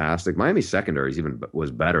fantastic. Miami's secondaries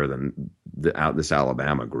was better than this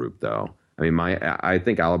Alabama group, though. I mean, I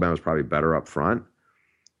think Alabama's probably better up front,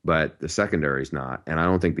 but the secondary's not. And I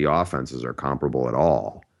don't think the offenses are comparable at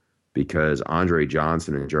all because Andre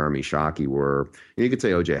Johnson and Jeremy Shockey you could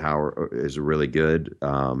say O.J. Howard is really good,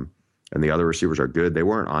 and the other receivers are good. They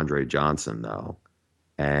weren't Andre Johnson, though.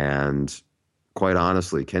 And quite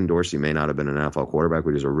honestly, Ken Dorsey may not have been an NFL quarterback, but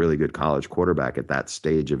he was a really good college quarterback at that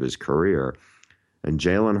stage of his career. And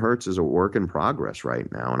Jalen Hurts is a work in progress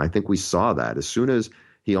right now. And I think we saw that. As soon as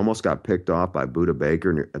he almost got picked off by Budda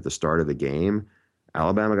Baker at the start of the game,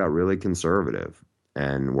 Alabama got really conservative.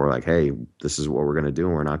 And we're like, hey, this is what we're going to do.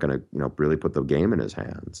 And we're not going to, really put the game in his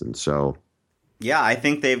hands. And so... yeah, I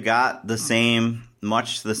think they've got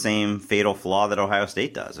much the same fatal flaw that Ohio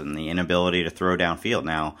State does, and the inability to throw downfield.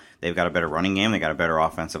 Now, they've got a better running game, they got a better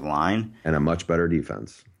offensive line. And a much better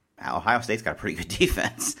defense. Ohio State's got a pretty good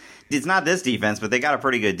defense. It's not this defense, but they got a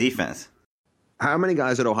pretty good defense. How many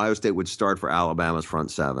guys at Ohio State would start for Alabama's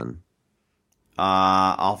front seven?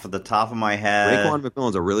 Off of the top of my head... Raekwon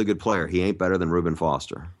McMillan's a really good player. He ain't better than Reuben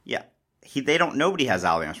Foster. Yeah. Nobody has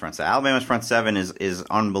Alabama's front seven. Alabama's front seven is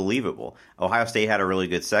unbelievable. Ohio State had a really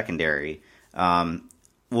good secondary.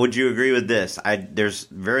 Would you agree with this? There's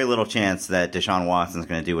very little chance that Deshaun Watson's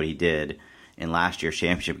going to do what he did in last year's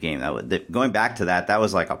championship game. Going back to that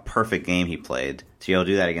was like a perfect game he played to be able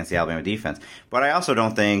to do that against the Alabama defense. But I also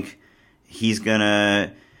don't think he's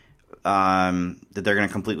gonna that they're going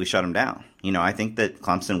to completely shut him down. I think that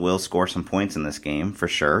Clemson will score some points in this game for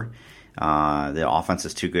sure. The offense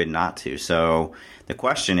is too good not to. So the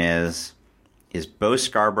question is Bo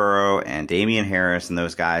Scarborough and Damian Harris and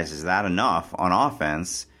those guys, is that enough on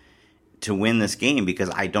offense to win this game? Because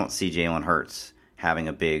I don't see Jalen Hurts having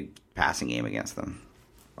a big passing game against them.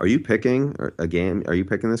 Are you picking a game? Are you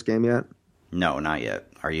picking this game yet? No, not yet.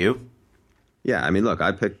 Are you? Yeah, I mean, look,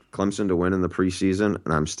 I picked Clemson to win in the preseason,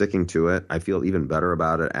 and I'm sticking to it. I feel even better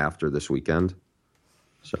about it after this weekend.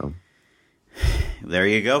 So... there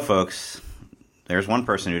you go, folks. There's one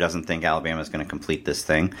person who doesn't think Alabama is going to complete this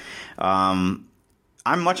thing. I'm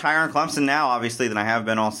much higher on Clemson now, obviously, than I have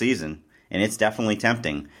been all season, and it's definitely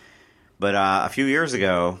tempting. But a few years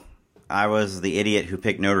ago, I was the idiot who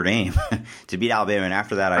picked Notre Dame to beat Alabama, and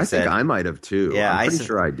after that I said... I think I might have, too. Yeah, I'm pretty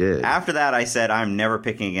sure I did. After that, I said, I'm never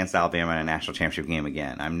picking against Alabama in a national championship game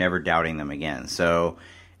again. I'm never doubting them again. So,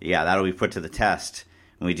 yeah, that'll be put to the test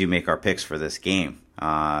when we do make our picks for this game.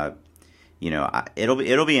 It'll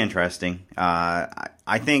be interesting.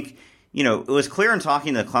 I think, it was clear in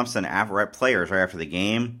talking to the Clemson players right after the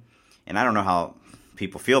game, and I don't know how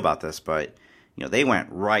people feel about this, but, they went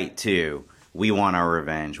right to, we want our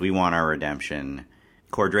revenge, we want our redemption.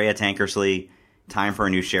 Cordrea Tankersley, time for a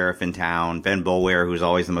new sheriff in town. Ben Boulware, who's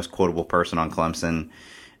always the most quotable person on Clemson.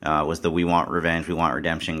 was the "We want revenge, we want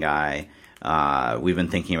redemption" guy. We've been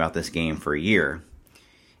thinking about this game for a year,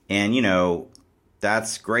 and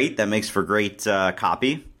that's great. That makes for great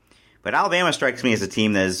copy. But Alabama strikes me as a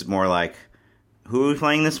team that is more like, who are we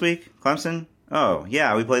playing this week? Clemson? Oh,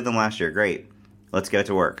 yeah, we played them last year. Great. Let's get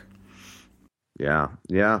to work. Yeah.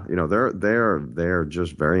 They're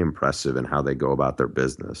just very impressive in how they go about their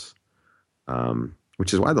business,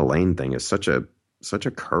 which is why the Lane thing is such a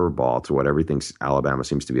curveball to what everything Alabama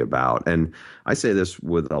seems to be about. And I say this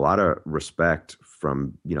with a lot of respect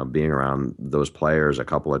from, being around those players a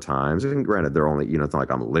couple of times. And granted, they're only, it's not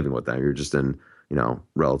like I'm living with them. You're just in,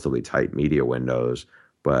 relatively tight media windows,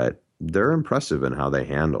 but they're impressive in how they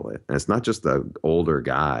handle it. And it's not just the older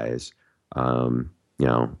guys.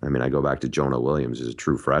 I go back to Jonah Williams, who's a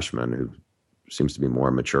true freshman who seems to be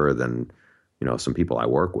more mature than, some people I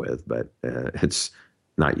work with, but it's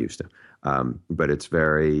not used to. But it's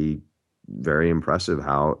very, very impressive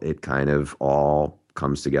how it kind of all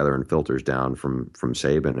comes together and filters down from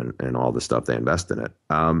Saban and all the stuff they invest in it.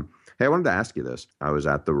 Hey, I wanted to ask you this. I was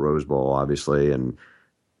at the Rose Bowl, obviously, and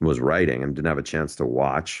was writing and didn't have a chance to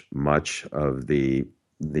watch much of the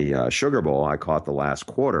Sugar Bowl. I caught the last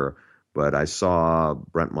quarter, but I saw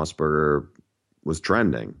Brent Musburger was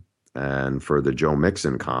trending and for the Joe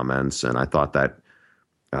Mixon comments, and I thought that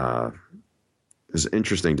is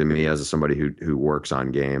interesting to me as somebody who works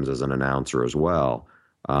on games as an announcer as well.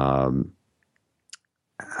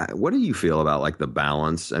 What do you feel about like the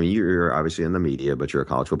balance? I mean, you're obviously in the media, but you're a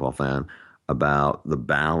college football fan, about the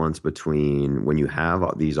balance between when you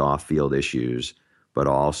have these off-field issues, but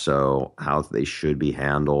also how they should be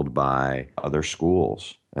handled by other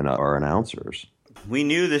schools and our announcers. We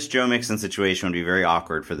knew this Joe Mixon situation would be very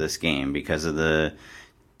awkward for this game because of the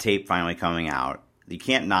tape finally coming out. You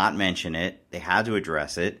can't not mention it. They had to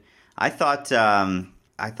address it. I thought the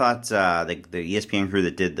ESPN crew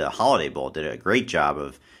that did the Holiday Bowl did a great job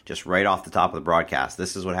of just right off the top of the broadcast.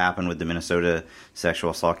 This is what happened with the Minnesota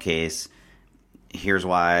sexual assault case. Here's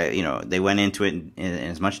why. They went into it in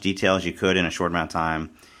as much detail as you could in a short amount of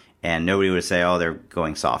time, and nobody would say, "Oh, they're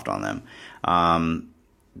going soft on them."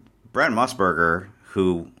 Brent Musburger,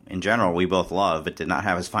 who in general we both love, but did not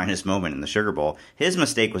have his finest moment in the Sugar Bowl, his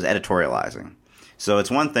mistake was editorializing. So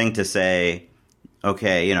it's one thing to say,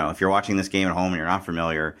 okay, if you're watching this game at home and you're not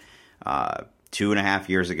familiar, 2.5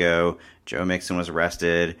 years ago, Joe Mixon was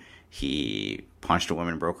arrested. He punched a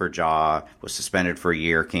woman, broke her jaw, was suspended for a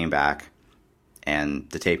year, came back, and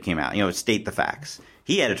the tape came out. State the facts.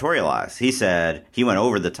 He editorialized. He said, he went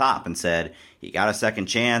over the top and said, he got a second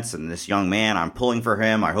chance, and this young man, I'm pulling for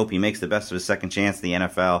him. I hope he makes the best of his second chance in the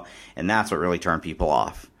NFL. And that's what really turned people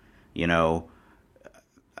off.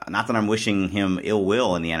 Not that I'm wishing him ill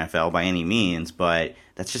will in the NFL by any means, but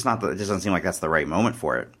that's just it doesn't seem like that's the right moment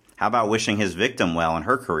for it. How about wishing his victim well in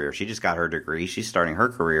her career? She just got her degree. She's starting her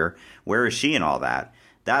career. Where is she in all that?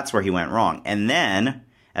 That's where he went wrong. And then,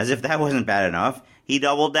 as if that wasn't bad enough, he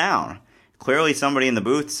doubled down. Clearly somebody in the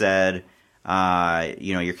booth said,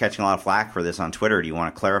 you're catching a lot of flack for this on Twitter. Do you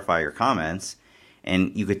want to clarify your comments?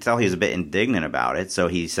 And you could tell he was a bit indignant about it. So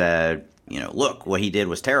he said, look, what he did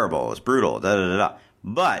was terrible. It was brutal. Da, da, da, da.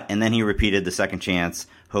 But, and then he repeated the second chance,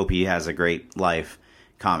 hope he has a great life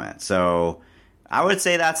comment. So I would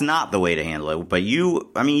say that's not the way to handle it. But you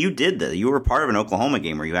did that. You were part of an Oklahoma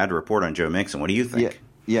game where you had to report on Joe Mixon. What do you think?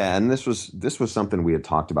 Yeah, and this was something we had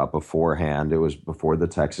talked about beforehand. It was before the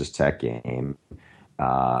Texas Tech game.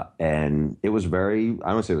 And it was I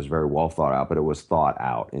don't say it was very well thought out, but it was thought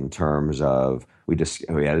out in terms of we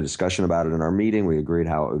had a discussion about it in our meeting. We agreed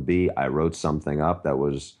how it would be. I wrote something up that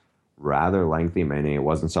was rather lengthy, meaning it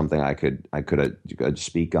wasn't something I could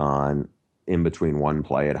speak on in between one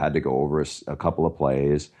play. It had to go over a couple of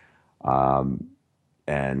plays.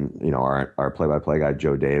 And our play-by-play guy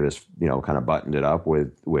Joe Davis kind of buttoned it up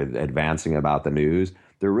with advancing about the news.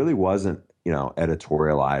 There really wasn't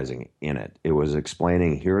editorializing in it. It was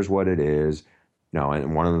explaining, here's what it is.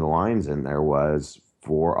 And one of the lines in there was,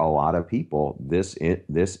 for a lot of people, this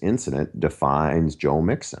incident defines Joe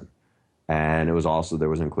Mixon. And it was also, there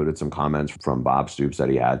was included some comments from Bob Stoops that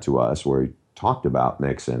he had to us where he talked about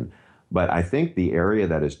Mixon. But I think the area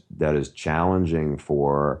that is challenging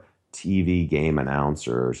for TV game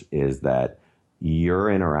announcers is that your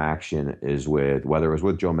interaction is with, whether it was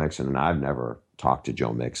with Joe Mixon, and I've never talked to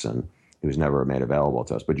Joe Mixon, he was never made available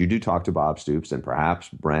to us, but you do talk to Bob Stoops, and perhaps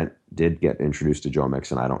Brent did get introduced to Joe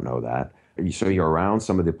Mixon. I don't know that. So you're around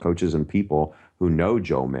some of the coaches and people who know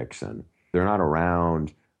Joe Mixon. They're not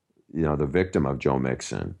around the victim of Joe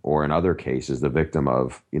Mixon, or in other cases, the victim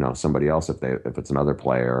of, somebody else if it's another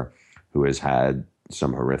player who has had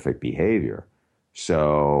some horrific behavior.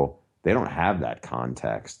 So they don't have that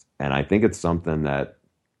context. And I think it's something that,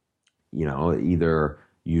 either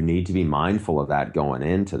you need to be mindful of that going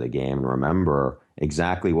into the game and remember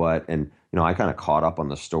exactly what, and, I kind of caught up on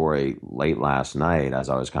the story late last night as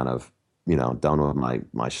I was kind of, done with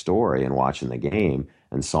my story and watching the game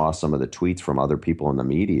and saw some of the tweets from other people in the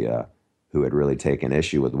media who had really taken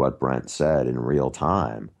issue with what Brent said in real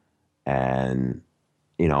time. And,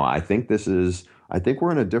 I think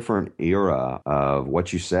we're in a different era of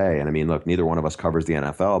what you say. And I mean, look, neither one of us covers the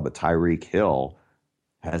NFL, but Tyreek Hill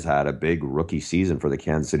has had a big rookie season for the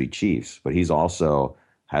Kansas City Chiefs, but he's also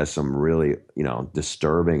has some really,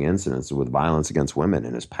 disturbing incidents with violence against women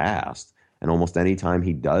in his past. And almost any time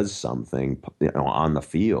he does something, on the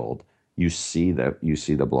field, you see the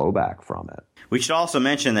blowback from it. We should also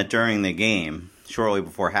mention that during the game, shortly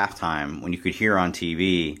before halftime, when you could hear on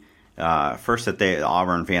TV, first that the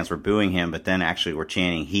Auburn fans were booing him, but then actually were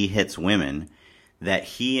chanting, "He hits women," that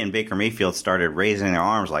he and Baker Mayfield started raising their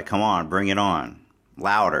arms like, "Come on, bring it on,"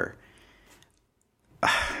 louder.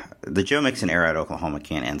 The Joe Mixon era at Oklahoma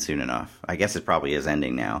can't end soon enough. I guess it probably is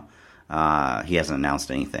ending now. He hasn't announced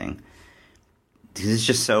anything. It's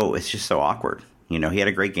just so awkward. He had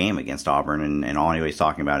a great game against Auburn, and all anybody's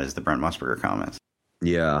talking about is the Brent Musburger comments.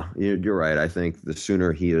 Yeah, you're right. I think the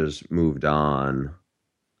sooner he has moved on,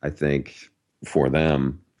 I think for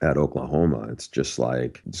them at Oklahoma, it's just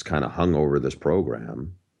like it's kind of hung over this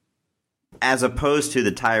program. As opposed to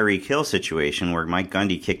the Tyreek Hill situation where Mike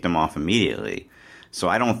Gundy kicked him off immediately. So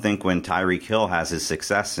I don't think when Tyreek Hill has his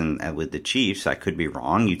success with the Chiefs, I could be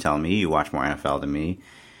wrong. You tell me. You watch more NFL than me.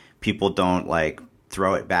 People don't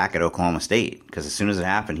throw it back at Oklahoma State because as soon as it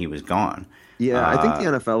happened, he was gone. Yeah, I think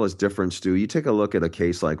the NFL is different, Stu. You take a look at a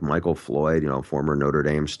case like Michael Floyd, former Notre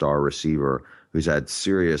Dame star receiver who's had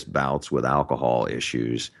serious bouts with alcohol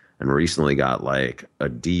issues and recently got a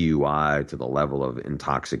DUI to the level of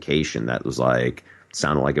intoxication that was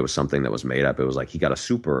sounded like it was something that was made up. It was he got a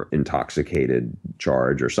super intoxicated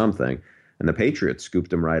charge or something, and the Patriots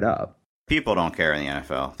scooped him right up. People don't care in the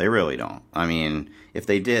NFL. They really don't. I mean, if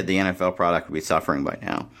they did, the NFL product would be suffering by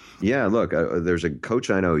now. Yeah, look, there's a coach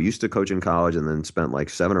I know who used to coach in college and then spent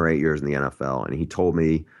 7 or 8 years in the NFL, and he told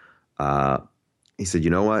me, he said, "You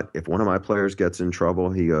know what? If one of my players gets in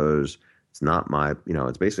trouble," he goes, "it's not my,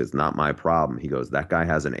 it's not my problem." He goes, "That guy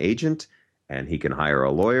has an agent and he can hire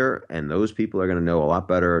a lawyer, and those people are going to know a lot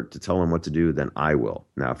better to tell him what to do than I will."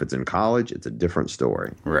 Now, if it's in college, it's a different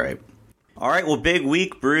story. Right. All right, well, big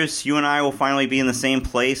week, Bruce. You and I will finally be in the same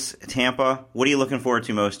place, Tampa. What are you looking forward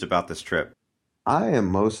to most about this trip? I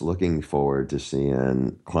am most looking forward to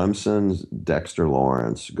seeing Clemson's Dexter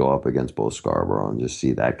Lawrence go up against Bo Scarborough and just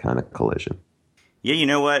see that kind of collision. Yeah, you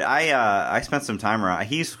know what? I spent some time around.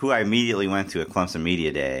 He's who I immediately went to at Clemson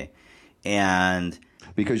Media Day, and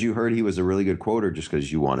because you heard he was a really good quoter, just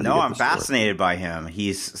because you wanted. No, to get I'm fascinated by him.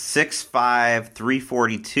 He's 6'5",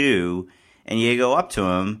 342, and you go up to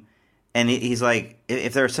him. And he's like,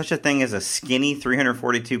 if there's such a thing as a skinny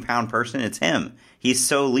 342-pound person, it's him. He's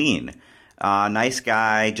so lean. Nice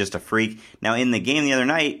guy, just a freak. Now, in the game the other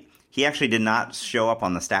night, he actually did not show up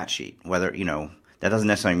on the stat sheet. Whether, that doesn't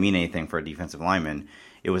necessarily mean anything for a defensive lineman.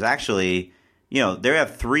 It was actually, they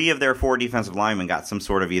have 3 of their 4 defensive linemen got some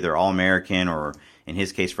sort of either All-American or, in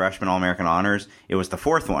his case, freshman All-American honors. It was the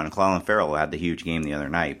 4th one. Clelin Ferrell had the huge game the other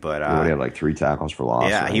night. But he had 3 tackles for loss.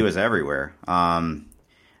 Yeah, right? He was everywhere.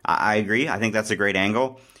 I agree. I think that's a great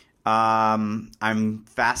angle. I'm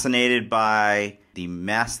fascinated by the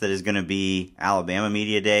mess that is going to be Alabama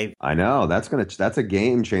Media Day. I know that's a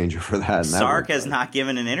game changer for that. Sark has not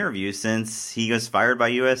given an interview since he was fired by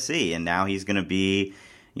USC, and now he's going to be,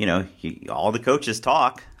 all the coaches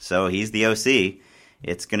talk, so he's the OC.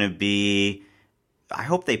 It's going to be. I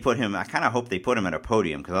kind of hope they put him at a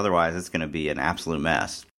podium because otherwise it's going to be an absolute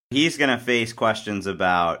mess. He's going to face questions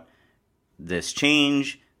about this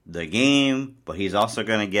change, the game, but he's also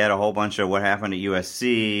going to get a whole bunch of what happened at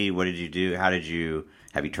USC. What did you do? Have you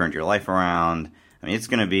turned your life around? I mean, there's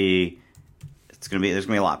going to be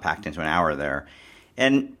a lot packed into an hour there.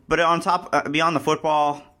 But on top, beyond the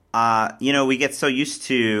football, we get so used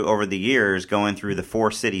to over the years going through the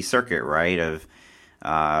 4-city circuit, right?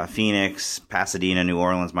 Of Phoenix, Pasadena, New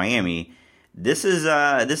Orleans, Miami. This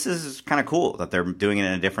is kind of cool that they're doing it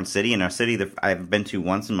in a different city, in a city that I've been to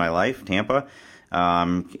once in my life, Tampa.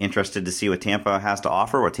 Interested to see what Tampa has to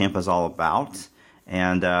offer, what Tampa's all about.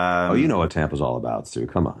 And you know what Tampa's all about, Stu.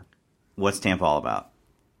 Come on. What's Tampa all about?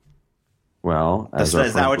 Well, is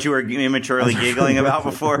that what you were immaturely giggling about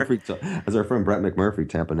before? As our friend Brett McMurphy,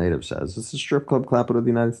 Tampa native, says, it's the strip club capital of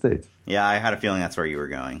the United States. Yeah, I had a feeling that's where you were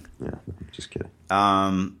going. Yeah, just kidding.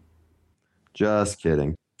 Just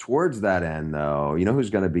kidding. Towards that end, though, you know who's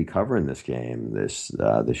going to be covering this game this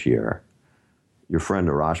year? Your friend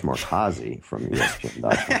Arash Markazi from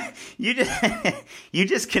ESPN.com. You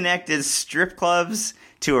just connected strip clubs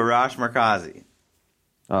to Arash Markazi.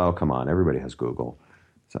 Oh, come on. Everybody has Google.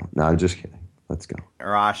 So, no, I'm just kidding. Let's go.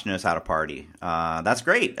 Arash knows how to party. That's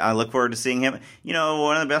great. I look forward to seeing him. You know,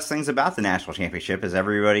 one of the best things about the national championship is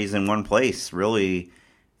everybody's in one place, really,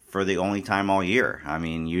 for the only time all year. I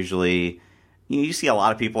mean, usually you see a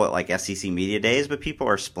lot of people at like SEC Media Days, but people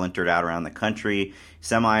are splintered out around the country.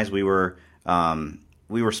 Semis, we were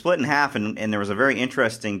split in half, and there was a very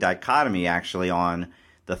interesting dichotomy actually on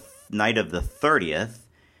the night of the 30th.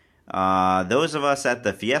 Those of us at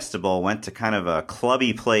the Fiesta Bowl went to kind of a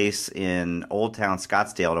clubby place in Old Town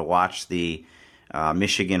Scottsdale to watch the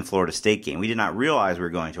Michigan-Florida State game. We did not realize we were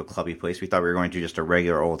going to a clubby place. We thought we were going to just a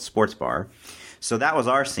regular old sports bar. So that was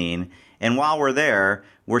our scene. And while we're there,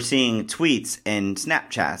 we're seeing tweets and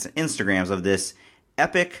Snapchats and Instagrams of this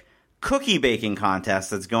epic cookie baking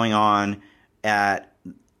contest that's going on at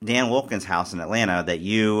Dan Wilkins' house in Atlanta that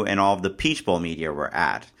you and all of the Peach Bowl media were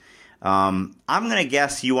at. I'm going to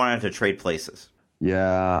guess you wanted to trade places.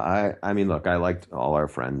 Yeah, I mean, look, I liked all our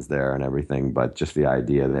friends there and everything, but just the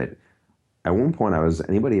idea that at one point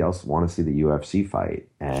anybody else want to see the UFC fight?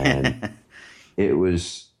 And it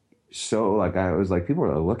was so I was like, people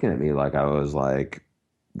were looking at me like I was like,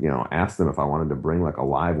 asked them if I wanted to bring like a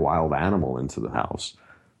live wild animal into the house.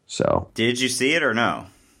 So did you see it or no?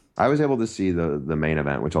 I was able to see the main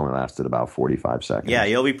event, which only lasted about 45 seconds. Yeah,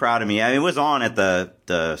 you'll be proud of me. I mean, it was on at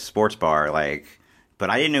the sports bar, but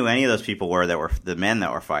I didn't know who any of those people were that were the men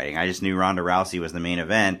that were fighting. I just knew Ronda Rousey was the main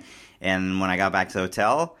event. And when I got back to the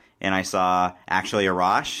hotel and I saw actually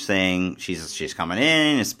Arash saying she's coming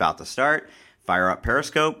in, it's about to start, fire up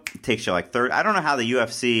Periscope. It takes you like I don't know how the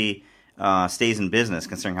UFC stays in business,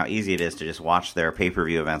 considering how easy it is to just watch their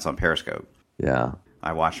pay-per-view events on Periscope. Yeah.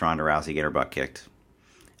 I watched Ronda Rousey get her butt kicked.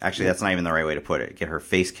 Actually, that's not even the right way to put it. Get her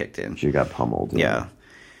face kicked in. She got pummeled. Yeah.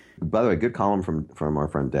 By the way, good column from our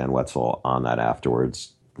friend Dan Wetzel on that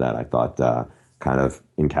afterwards that I thought kind of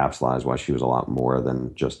encapsulates why she was a lot more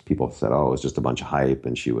than just people said, oh, it was just a bunch of hype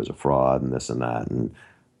and she was a fraud and this and that. And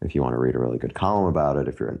if you want to read a really good column about it,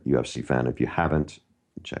 if you're a UFC fan, if you haven't,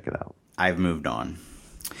 check it out. I've moved on.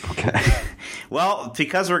 Okay. Well,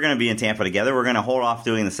 because we're going to be in Tampa together, we're going to hold off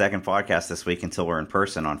doing the second podcast this week until we're in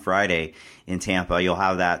person on Friday in Tampa. You'll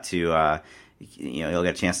have that to, you'll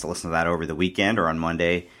get a chance to listen to that over the weekend or on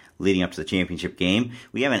Monday leading up to the championship game.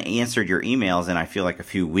 We haven't answered your emails in, I feel like, a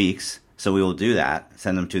few weeks, so we will do that.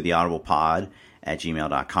 Send them to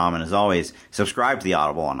theaudiblepod@gmail.com. And as always, subscribe to The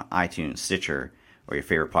Audible on iTunes, Stitcher, or your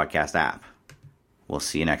favorite podcast app. We'll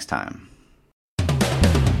see you next time.